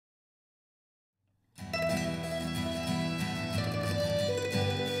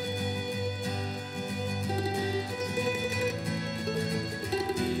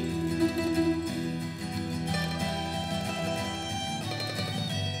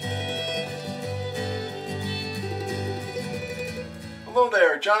Hello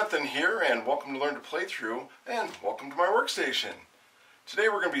there, Jonathan here, and welcome to Learn to Playthrough, and welcome to my workstation. Today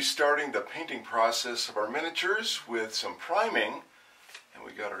we're going to be starting the painting process of our miniatures with some priming, and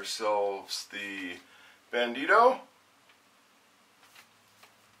we got ourselves the Bandido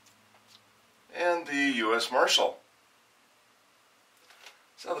and the U.S. Marshal.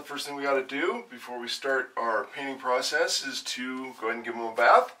 So the first thing we got to do before we start our painting process is to go ahead and give them a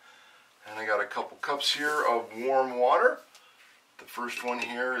bath. And I got a couple cups here of warm water. The first one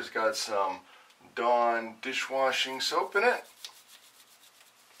here has got some Dawn dishwashing soap in it.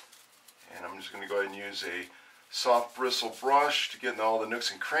 And I'm just going to go ahead and use a soft bristle brush to get in all the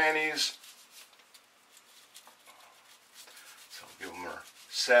nooks and crannies. So I'll give them our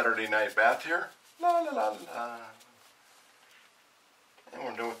Saturday night bath here. La la la la. And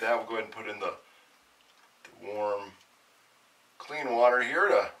when we're done with that, we'll go ahead and put in the warm, clean water here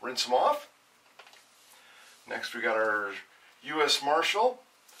to rinse them off. Next we got our U.S. Marshal.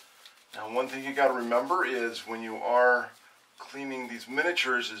 Now one thing you got to remember is when you are cleaning these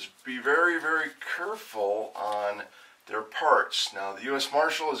miniatures is be very, very careful on their parts. Now the U.S.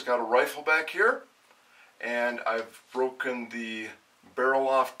 Marshal has got a rifle back here, and I've broken the barrel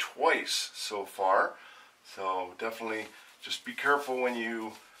off twice so far. So definitely just be careful when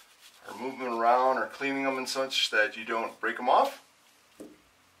you are moving them around or cleaning them and such that you don't break them off. There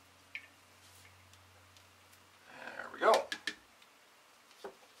we go.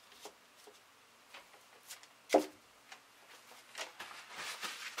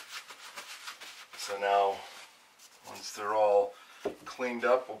 So now, once they're all cleaned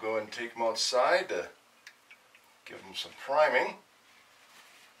up, we'll go ahead and take them outside to give them some priming.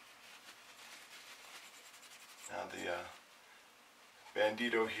 Now the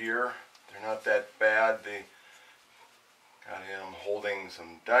Bandido here, they're not that bad. They got him holding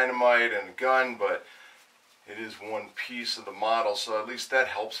some dynamite and a gun, but it is one piece of the model, so at least that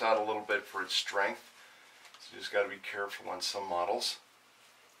helps out a little bit for its strength. So you just got to be careful on some models.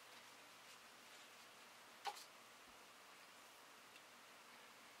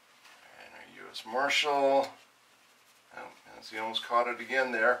 And our U.S. Marshal, oh, he almost caught it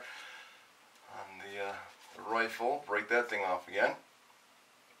again there on the rifle. Break that thing off again.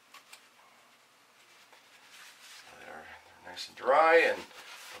 So they're nice and dry, and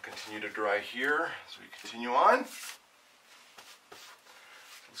they'll continue to dry here as we continue on.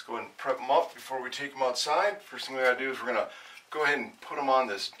 Let's go ahead and prep them up before we take them outside. First thing we got to do is we're going to go ahead and put them on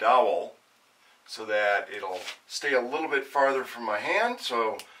this dowel so that it'll stay a little bit farther from my hand,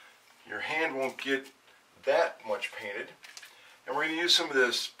 so your hand won't get that much painted. And we're going to use some of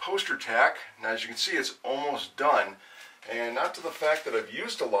this poster tack. Now as you can see, it's almost done, and not to the fact that I've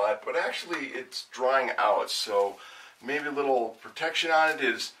used a lot, but actually it's drying out. So maybe a little protection on it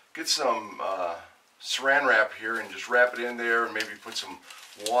is get some saran wrap here and just wrap it in there, and maybe put some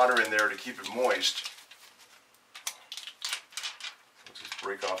water in there to keep it moist. Let's just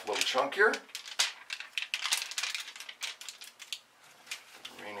break off a little chunk here.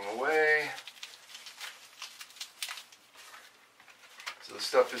 Remaining away. So this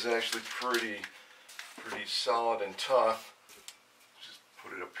stuff is actually pretty solid and tough. Just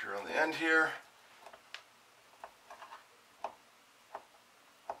put it up here on the end here.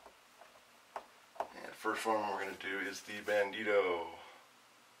 First one we're going to do is the Bandido.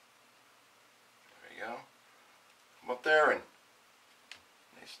 There you go. Come up there and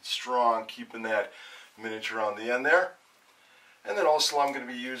nice and strong, keeping that miniature on the end there. And then also I'm going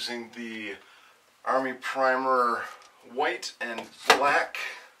to be using the Army Primer white and black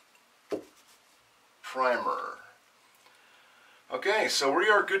primer. Okay, so we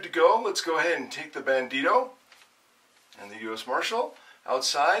are good to go. Let's go ahead and take the Bandido and the U.S. Marshal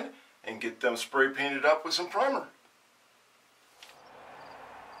outside and get them spray painted up with some primer.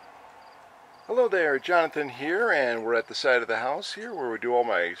 Hello there, Jonathan here, and we're at the side of the house here where we do all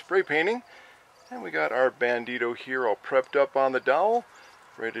my spray painting. And we got our Bandido here all prepped up on the dowel,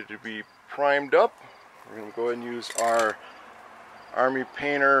 ready to be primed up. We're going to go ahead and use our Army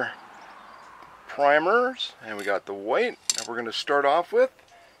Painter primers, and we got the white that we're going to start off with,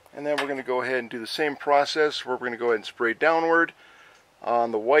 and then we're going to go ahead and do the same process where we're going to go ahead and spray downward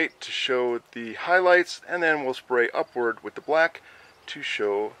on the white to show the highlights, and then we'll spray upward with the black to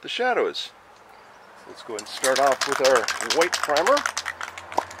show the shadows. So let's go ahead and start off with our white primer.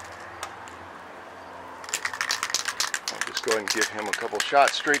 I'll just go ahead and give him a couple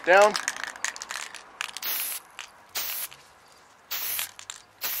shots straight down.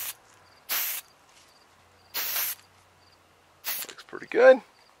 Looks pretty good.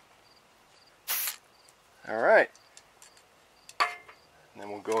 Alright. And then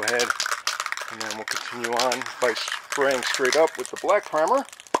we'll go ahead, And then we'll continue on by spraying straight up with the black primer.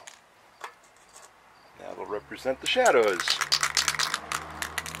 That'll represent the shadows.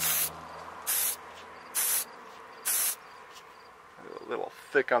 A little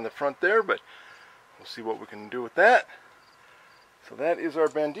thick on the front there, but we'll see what we can do with that. So that is our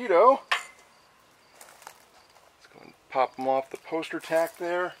Bandido. Let's go and pop them off the poster tack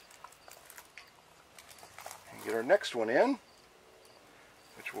there. And get our next one in,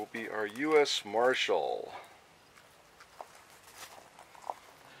 which will be our U.S. Marshal.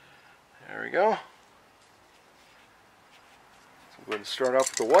 There we go. So we're going to start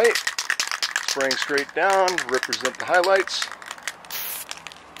off with the white, spraying straight down, represent the highlights.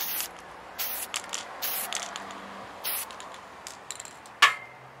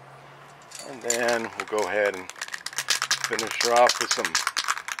 And then we'll go ahead and finish her off with some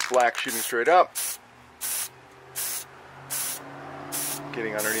black shooting straight up.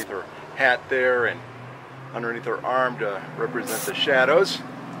 Getting underneath her hat there and underneath her arm to represent the shadows.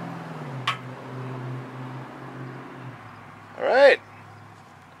 Alright.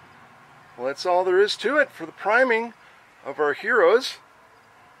 Well, that's all there is to it for the priming of our heroes.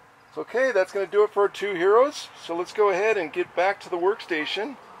 Okay, that's going to do it for our two heroes. So let's go ahead and get back to the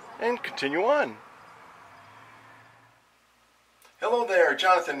workstation and continue on. Hello there,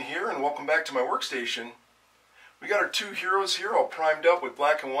 Jonathan here, and welcome back to my workstation. We got our two heroes here all primed up with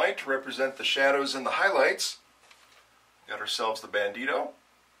black and white to represent the shadows and the highlights. Got ourselves the Bandido.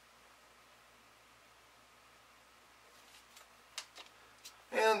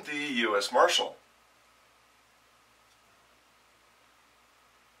 And the U.S. Marshal.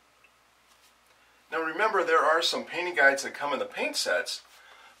 Now remember, there are some painting guides that come in the paint sets,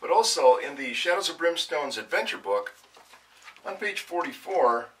 but also in the Shadows of Brimstone's adventure book, on page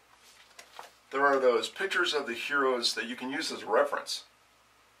 44, there are those pictures of the heroes that you can use as a reference.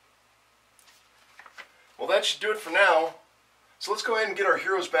 Well, that should do it for now. So let's go ahead and get our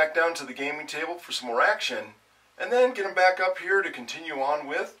heroes back down to the gaming table for some more action, and then get them back up here to continue on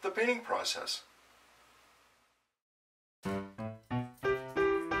with the painting process.